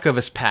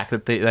succubus pack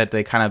that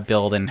they kind of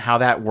build and how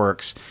that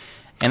works.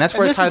 And that's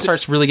where it kind of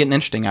starts really getting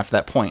interesting after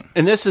that point.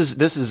 And this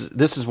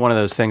is one of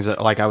those things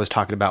that, like I was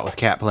talking about with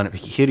Planet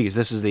Cuties,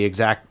 this is the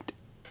exact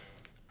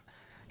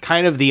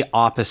kind of the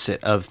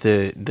opposite of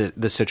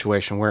the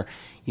situation where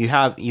you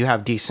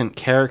have decent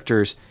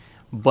characters,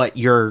 but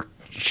your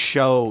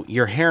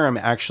harem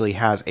actually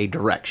has a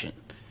direction.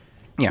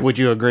 Yeah. Would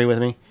you agree with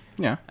me?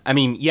 Yeah. I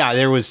mean, yeah,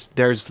 there's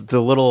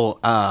the little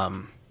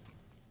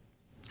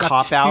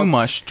cop-outs. Too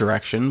much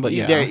direction, but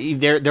yeah.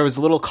 There was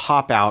little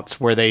cop-outs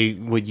where they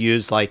would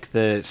use like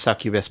the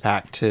succubus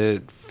pack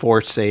to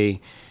force the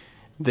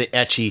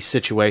ecchi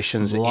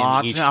situations.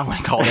 Lots. I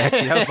wouldn't call it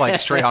ecchi. That was like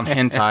straight on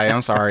hentai.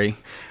 I'm sorry.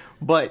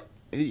 But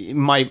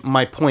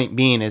my point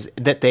being is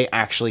that they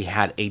actually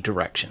had a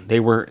direction. They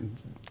were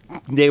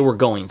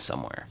going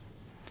somewhere.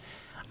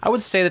 I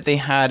would say that they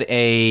had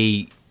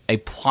a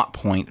plot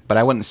point, but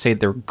I wouldn't say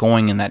they're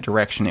going in that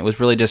direction. It was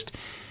really just,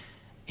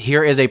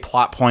 here is a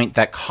plot point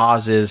that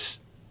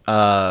causes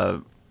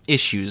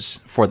issues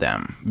for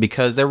them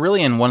because they're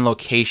really in one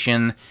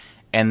location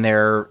and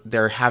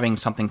they're having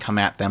something come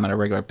at them on a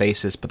regular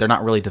basis, but they're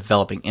not really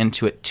developing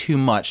into it too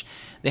much.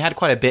 They had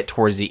quite a bit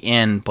towards the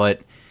end,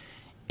 but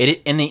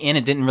in the end,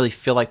 it didn't really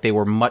feel like they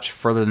were much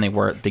further than they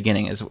were at the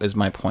beginning. Is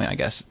my point, I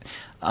guess.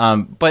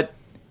 But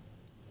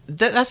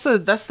that's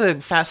the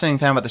fascinating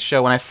thing about the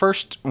show. When I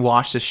first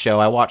watched this show,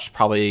 I watched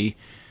probably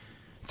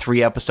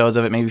 3 episodes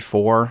of it, maybe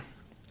 4,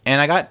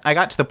 and I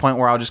got to the point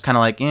where I was just kind of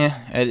like,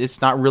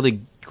 it's not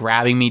really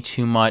grabbing me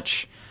too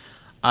much,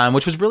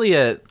 which was really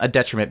a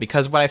detriment,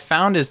 because what I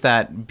found is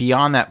that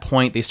beyond that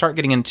point, they start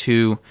getting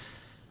into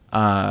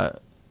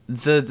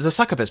the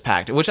succubus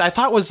pact, which I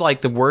thought was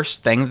like the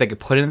worst thing that they could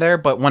put in there.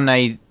 But when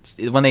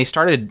they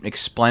started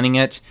explaining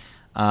it,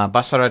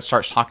 Basara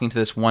starts talking to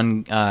this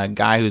one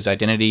guy whose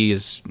identity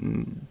is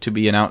to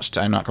be announced.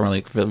 I'm not going to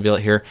really reveal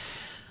it here.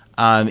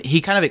 He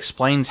kind of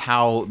explains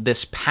how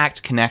this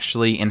pact can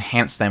actually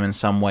enhance them in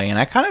some way, and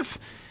I kind of,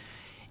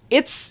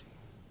 it's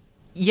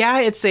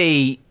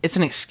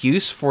an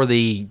excuse for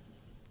the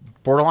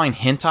borderline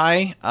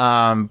hentai,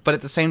 but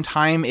at the same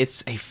time,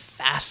 it's a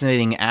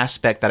fascinating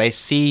aspect that I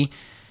see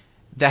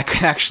that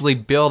could actually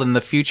build in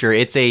the future.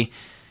 It's an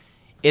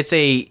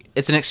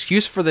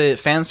excuse for the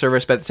fan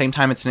service, but at the same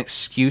time, it's an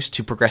excuse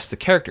to progress the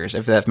characters,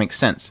 if that makes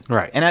sense.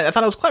 Right. And I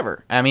thought it was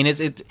clever. I mean,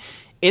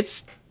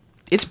 it's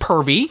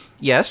pervy,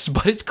 yes,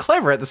 but it's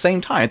clever at the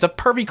same time. It's a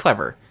pervy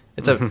clever.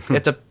 It's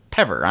a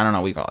pever. I don't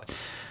know what you call it.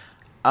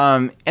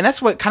 And that's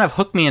what kind of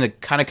hooked me into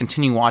kind of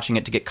continue watching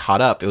it to get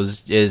caught up.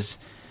 There's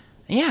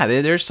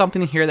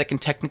something here that can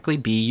technically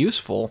be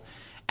useful.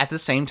 At the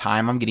same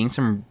time, I'm getting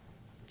some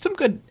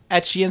good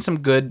ecchi and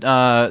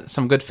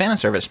some good fan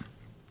service.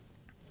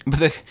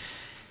 But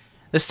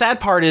the sad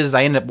part is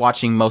I ended up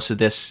watching most of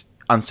this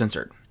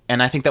uncensored,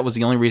 and I think that was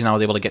the only reason I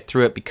was able to get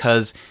through it,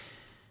 because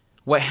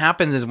what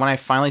happens is when I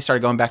finally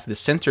started going back to the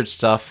censored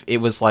stuff, it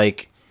was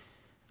like,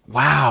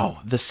 wow,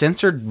 the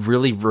censored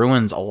really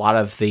ruins a lot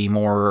of the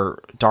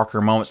more darker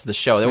moments of the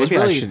show.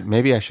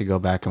 Maybe I should go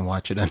back and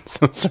watch it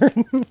uncensored.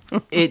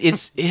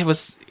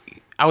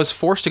 I was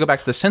forced to go back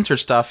to the censored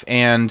stuff,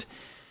 and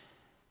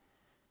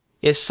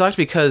it sucked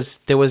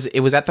because it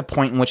was at the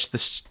point in which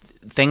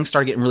things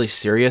started getting really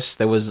serious.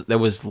 There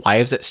was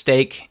lives at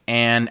stake,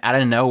 and out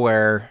of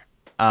nowhere,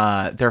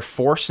 they're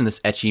forced in this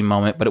ecchi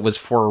moment, but it was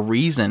for a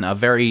reason, a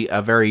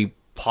very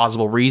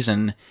plausible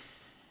reason.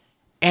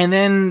 And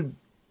then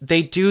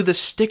they do the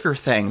sticker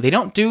thing. They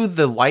don't do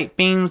the light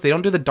beams. They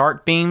don't do the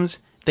dark beams.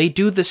 They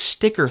do the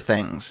sticker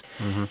things.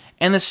 Mm-hmm.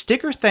 And the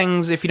sticker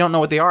things, if you don't know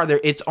what they are,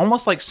 it's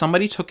almost like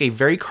somebody took a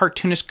very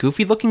cartoonish,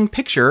 goofy-looking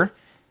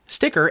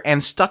sticker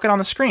and stuck it on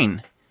the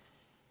screen.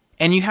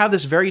 And you have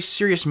this very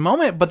serious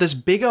moment, but this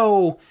big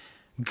old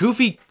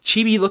goofy,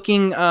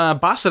 chibi-looking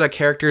Basara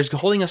character is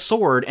holding a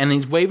sword, and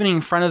he's waving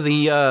in front of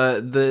the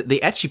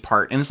ecchi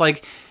part. And it's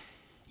like,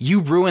 you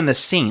ruin the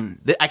scene.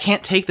 I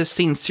can't take this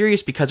scene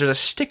serious because there's a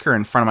sticker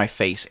in front of my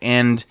face,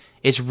 and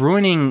it's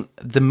ruining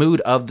the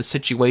mood of the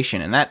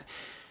situation. And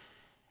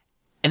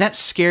that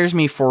scares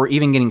me for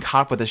even getting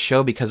caught up with the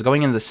show, because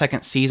going into the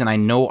second season, I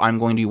know I'm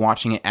going to be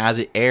watching it as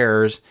it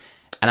airs,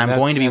 and I'm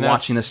going to be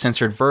watching the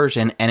censored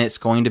version, and it's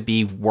going to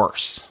be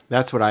worse.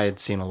 That's what I had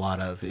seen a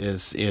lot of,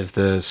 is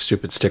the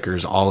stupid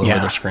stickers all over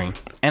the screen.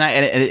 And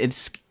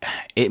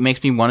it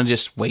makes me want to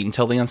just wait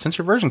until the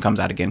uncensored version comes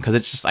out again, because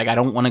it's just like, I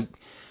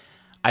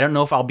don't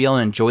know if I'll be able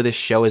to enjoy this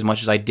show as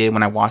much as I did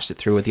when I watched it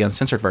through with the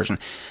uncensored version.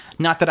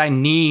 Not that I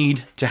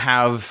need to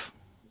have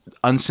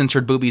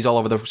uncensored boobies all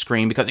over the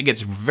screen, because it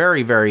gets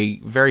very, very,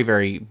 very,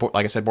 very,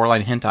 like I said,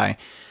 borderline hentai.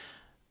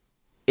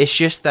 It's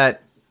just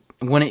that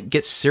when it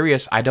gets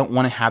serious, I don't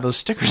want to have those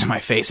stickers in my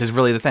face, is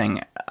really the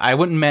thing. I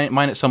wouldn't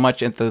mind it so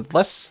much at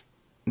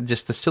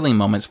just the silly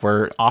moments,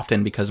 where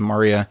often, because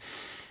Maria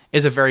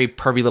is a very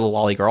pervy little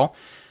lolly girl,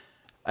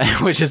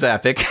 which is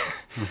epic.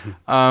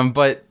 Mm-hmm.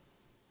 But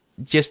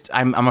just,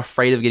 I'm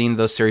afraid of getting into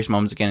those serious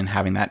moments again and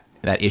having that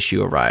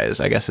issue arise,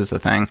 I guess, is the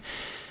thing.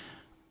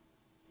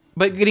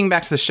 But getting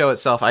back to the show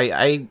itself,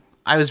 I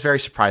was very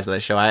surprised by the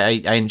show. I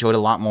enjoyed it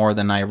a lot more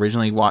than I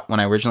originally when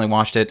I originally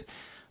watched it.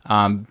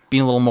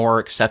 Being a little more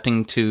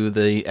accepting to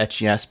the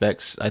ecchi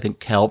aspects, I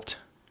think, helped.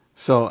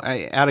 So,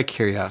 out of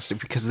curiosity,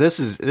 because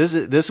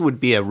this would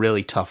be a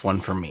really tough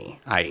one for me,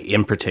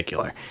 in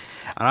particular,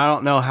 and I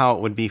don't know how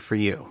it would be for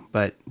you,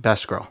 but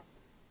best girl.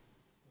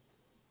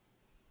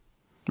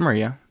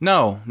 Maria.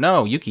 No,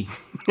 Yuki.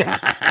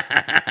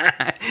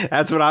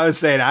 That's what I was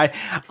saying.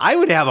 I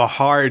would have a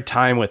hard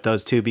time with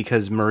those two,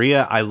 because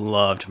Maria, I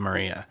loved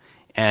Maria.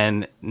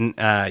 And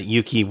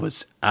Yuki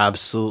was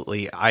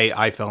absolutely,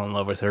 I fell in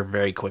love with her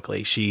very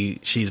quickly.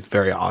 She's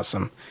very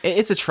awesome.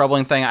 It's a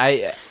troubling thing.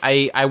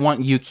 I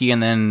want Yuki,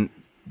 and then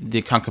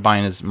the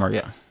concubine is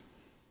Maria.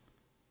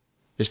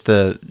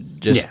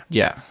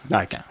 Yeah.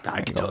 I can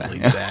totally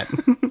do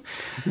that.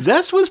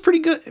 Zest was pretty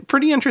good,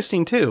 pretty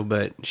interesting too,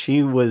 but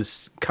she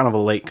was kind of a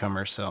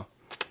latecomer, so.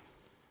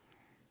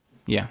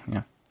 Yeah.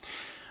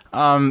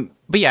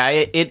 But yeah,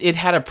 it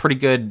had a pretty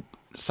good,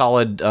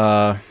 solid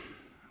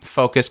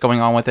focus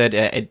going on with it.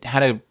 It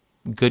had a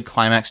good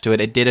climax to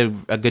it. It did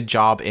a good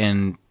job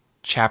in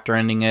chapter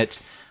ending it.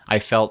 I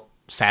felt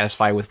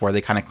satisfied with where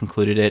they kind of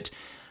concluded it.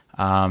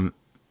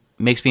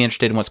 Makes me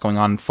interested in what's going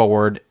on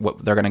forward,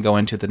 what they're going to go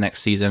into the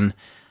next season.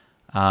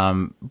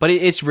 But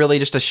it's really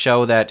just a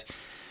show that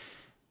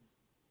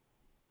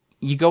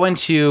you go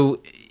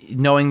into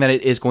knowing that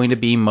it is going to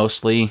be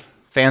mostly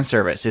fan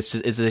service. This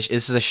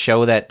is a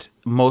show that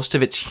most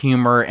of its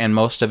humor and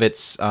most of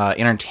its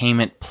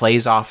entertainment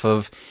plays off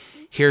of.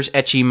 Here's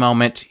ecchi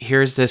moment.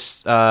 Here's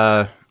this.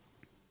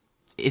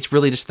 It's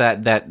really just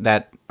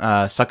that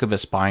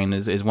succubus spine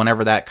is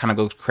whenever that kind of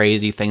goes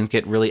crazy, things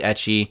get really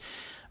ecchi.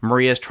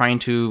 Maria's trying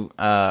to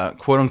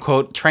quote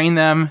unquote train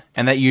them,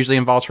 and that usually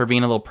involves her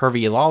being a little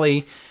pervy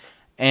lolly,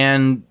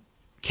 and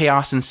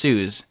chaos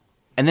ensues.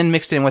 And then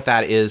mixed in with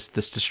that is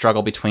the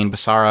struggle between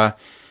Basara,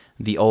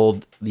 the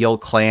old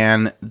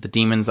clan, the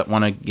demons that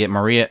want to get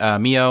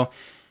Mio,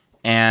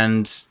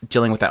 and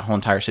dealing with that whole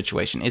entire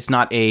situation. It's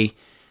an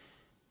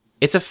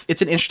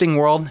interesting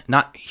world,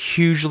 not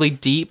hugely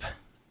deep,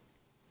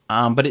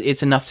 but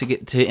it's enough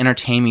to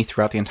entertain me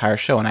throughout the entire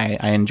show, and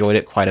I enjoyed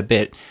it quite a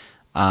bit.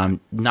 Not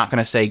going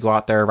to say go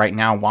out there right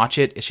now, watch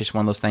it. It's just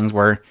one of those things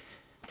where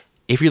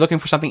if you're looking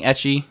for something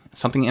ecchi,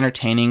 something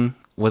entertaining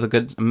with a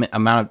good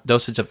amount of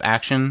dosage of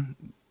action,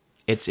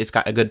 it's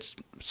got a good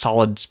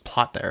solid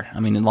plot there. I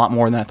mean, a lot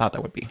more than I thought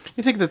that would be.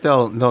 You think that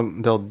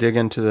they'll dig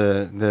into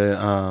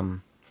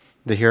the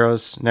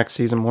heroes next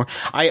season more?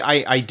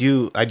 I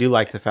do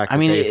like the fact that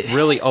they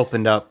really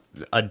opened up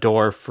a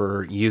door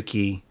for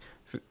Yuki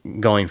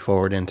going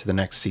forward into the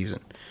next season.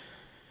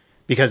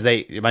 Because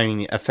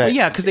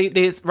because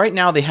they right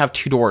now they have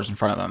two doors in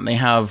front of them. They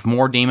have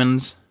more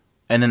demons,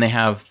 and then they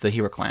have the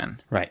hero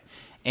clan. Right.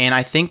 And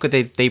I think that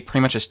they pretty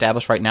much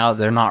established right now that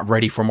they're not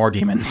ready for more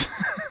demons.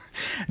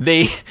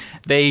 they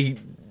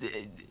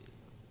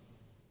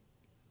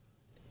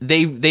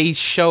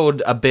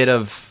showed a bit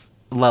of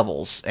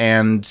levels,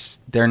 and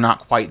they're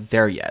not quite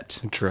there yet.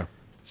 True.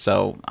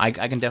 So I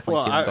can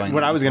definitely see them going.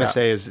 What I was going to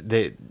say is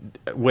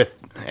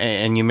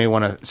and you may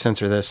want to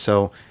censor this.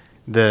 So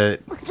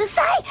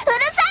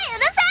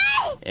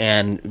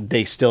and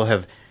they still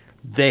have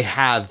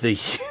the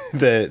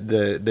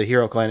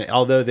hero clan,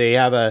 although they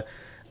have a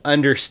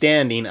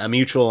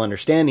mutual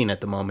understanding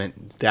at the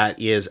moment. That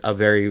is a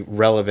very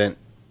relevant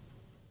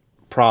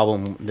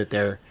problem that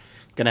they're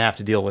going to have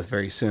to deal with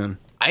very soon.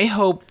 I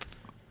hope.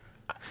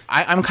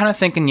 I'm kind of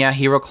thinking,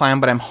 hero clan,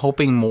 but I'm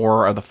hoping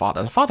more of the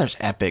father. The father's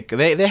epic.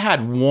 They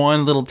had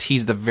one little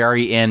tease at the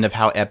very end of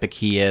how epic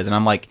he is, and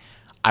I'm like,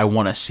 I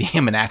want to see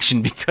him in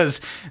action, because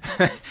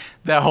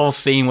that whole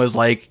scene was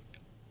like,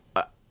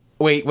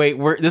 wait,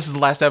 this is the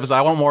last episode.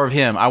 I want more of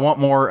him. I want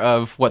more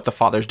of what the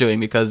father's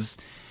doing, and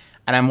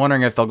I'm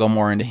wondering if they'll go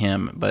more into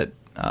him, but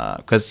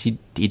because he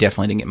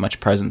definitely didn't get much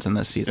presence in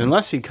this season.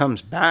 Unless he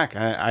comes back,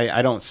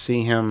 I don't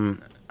see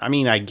him. I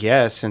mean, I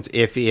guess since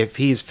if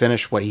he's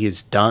finished what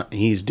he's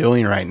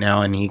doing right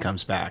now, and he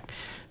comes back,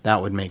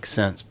 that would make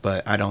sense.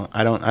 But I don't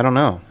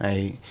know.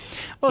 He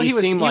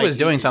was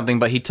doing something,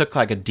 but he took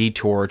like a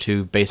detour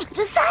to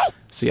basically.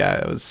 So yeah,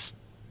 it was.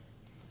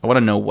 I want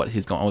to know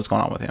what's going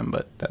on with him,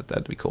 but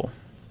that'd be cool.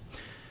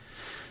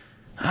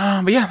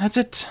 But yeah, that's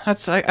it.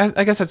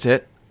 I guess that's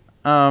it.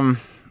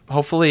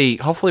 Hopefully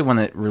when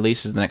it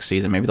releases the next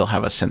season, maybe they'll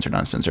have a censored,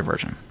 uncensored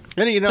version.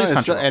 And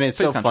it's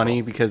so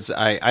funny because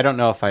I don't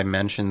know if I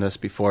mentioned this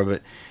before,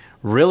 but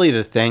really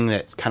the thing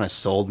that kind of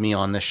sold me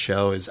on this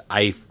show is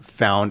I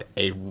found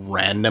a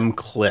random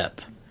clip,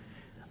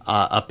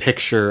 a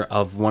picture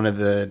of one of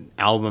the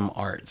album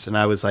arts, and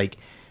I was like,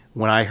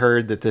 when I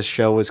heard that this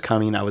show was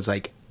coming, I was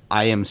like,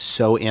 I am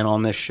so in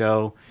on this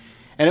show.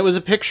 And it was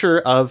a picture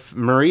of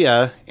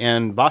Maria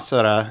and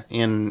Basara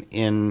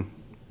in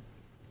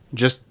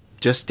just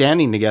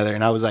standing together,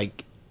 and I was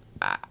like,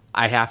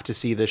 I have to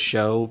see this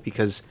show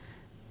because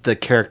the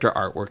character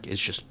artwork is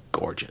just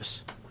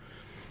gorgeous.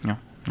 Yeah.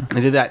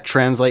 And did that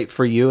translate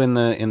for you in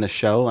the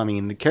show? I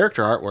mean, the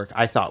character artwork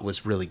I thought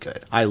was really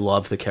good. I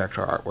love the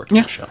character artwork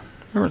in the show.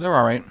 They're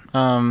all right.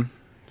 A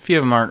few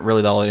of them aren't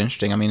really all that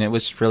interesting. I mean, it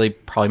was really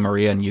probably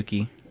Maria and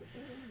Yuki.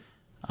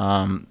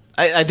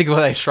 I think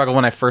what I struggled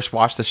when I first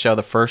watched the show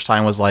the first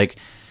time was like,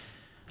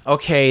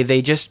 okay,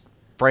 they just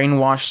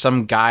brainwashed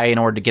some guy in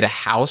order to get a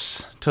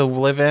house to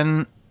live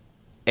in,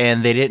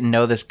 and they didn't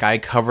know this guy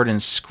covered in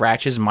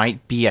scratches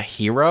might be a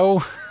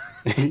hero.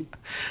 There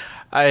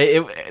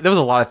was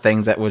a lot of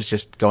things that was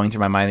just going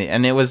through my mind,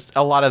 and it was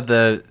a lot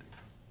of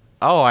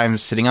I'm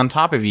sitting on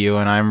top of you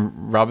and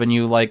I'm rubbing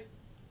you like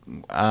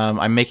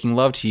I'm making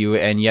love to you,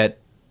 and yet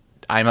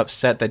I'm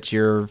upset that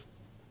you're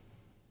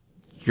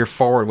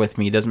forward with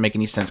me. It doesn't make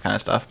any sense kind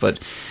of stuff. But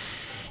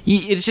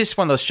it's just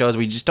one of those shows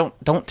where you just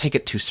don't take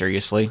it too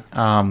seriously.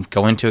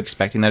 Go into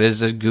expecting that it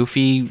is a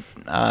goofy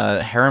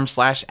harem /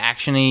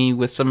 actiony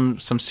with some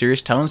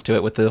serious tones to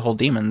it with the whole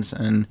demons,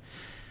 and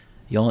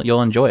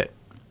you'll enjoy it.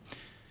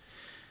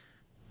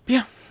 But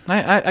yeah,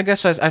 I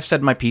guess I've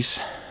said my piece,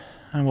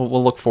 and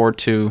we'll look forward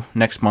to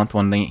next month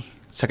when the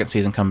second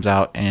season comes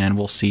out, and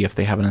we'll see if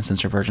they have an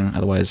uncensored version.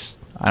 Otherwise,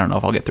 I don't know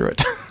if I'll get through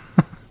it.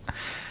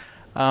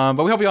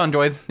 But we hope you all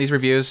enjoyed these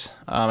reviews.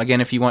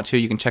 Again, if you want to,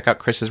 you can check out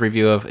Chris's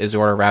review of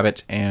Izora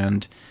Rabbit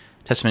and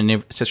Testament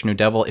of Sister New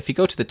Devil. If you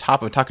go to the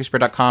top of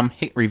otakuspirit.com,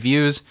 hit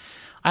reviews,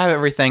 I have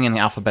everything in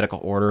alphabetical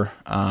order.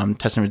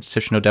 Testament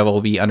Deception No Devil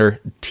will be under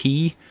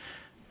T,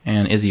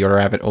 and Is the Order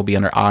Abbot will be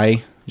under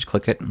I. Just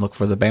click it and look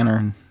for the banner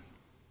and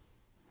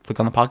click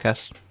on the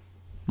podcast.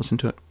 Listen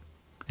to it.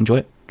 Enjoy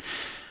it.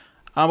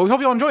 But we hope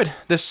you all enjoyed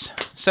this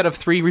set of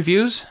 3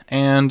 reviews,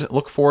 and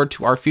look forward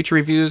to our future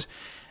reviews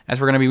as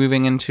we're going to be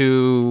moving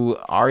into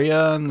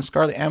Arya and the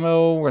Scarlet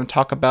Ammo. We're going to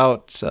talk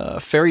about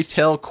Fairy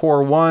Tale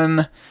Core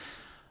 1.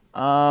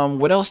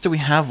 What else do we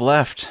have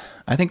left?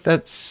 I think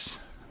that's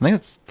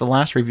the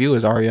last review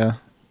is Arya.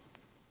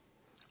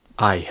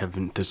 I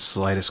haven't the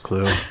slightest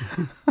clue.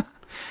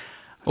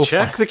 We'll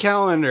check the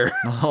calendar.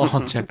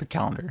 I'll check the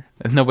calendar.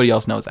 Nobody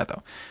else knows that,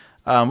 though.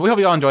 We hope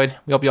you all enjoyed.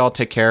 We hope you all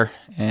take care,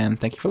 and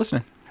thank you for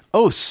listening.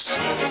 Oh,